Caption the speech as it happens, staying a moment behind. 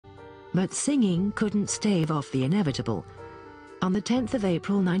But singing couldn't stave off the inevitable. On the 10th of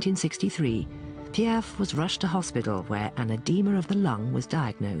April 1963, Piaf was rushed to hospital where an edema of the lung was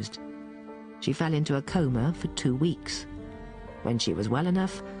diagnosed. She fell into a coma for 2 weeks. When she was well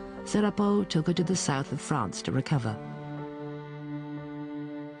enough, Serapeau took her to the south of France to recover.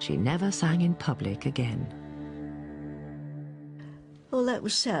 She never sang in public again. Well, that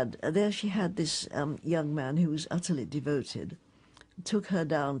was sad. There she had this young man who was utterly devoted, took her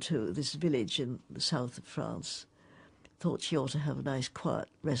down to this village in the south of France, thought she ought to have a nice, quiet,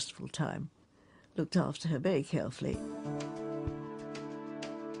 restful time, looked after her very carefully.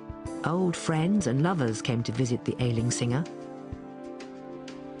 Old friends and lovers came to visit the ailing singer.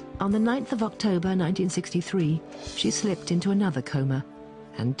 On the 9th of October 1963, she slipped into another coma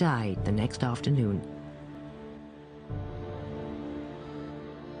and died the next afternoon.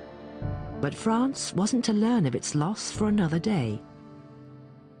 But France wasn't to learn of its loss for another day.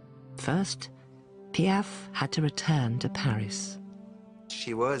 First, Piaf had to return to Paris.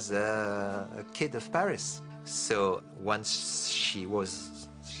 She was a kid of Paris. So once she was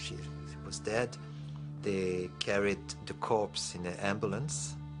dead, they carried the corpse in an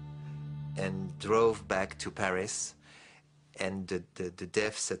ambulance and drove back to Paris, and the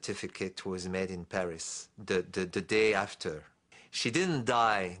death certificate was made in Paris the day after. She didn't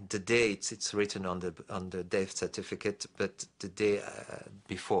die the date it's written on the death certificate, but the day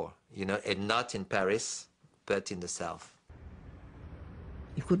before, you know, and not in Paris, but in the south.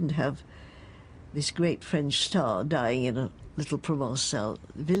 You couldn't have this great French star dying in a little Provençal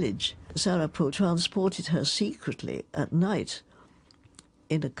village. Serapeau transported her secretly at night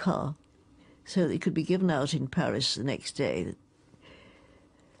in a car so that it could be given out in Paris the next day.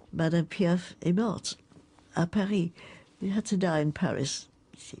 Madame Piaf est morte à Paris. We had to die in Paris.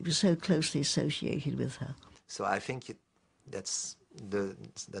 She was so closely associated with her. So I think that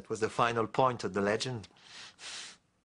was the final point of the legend.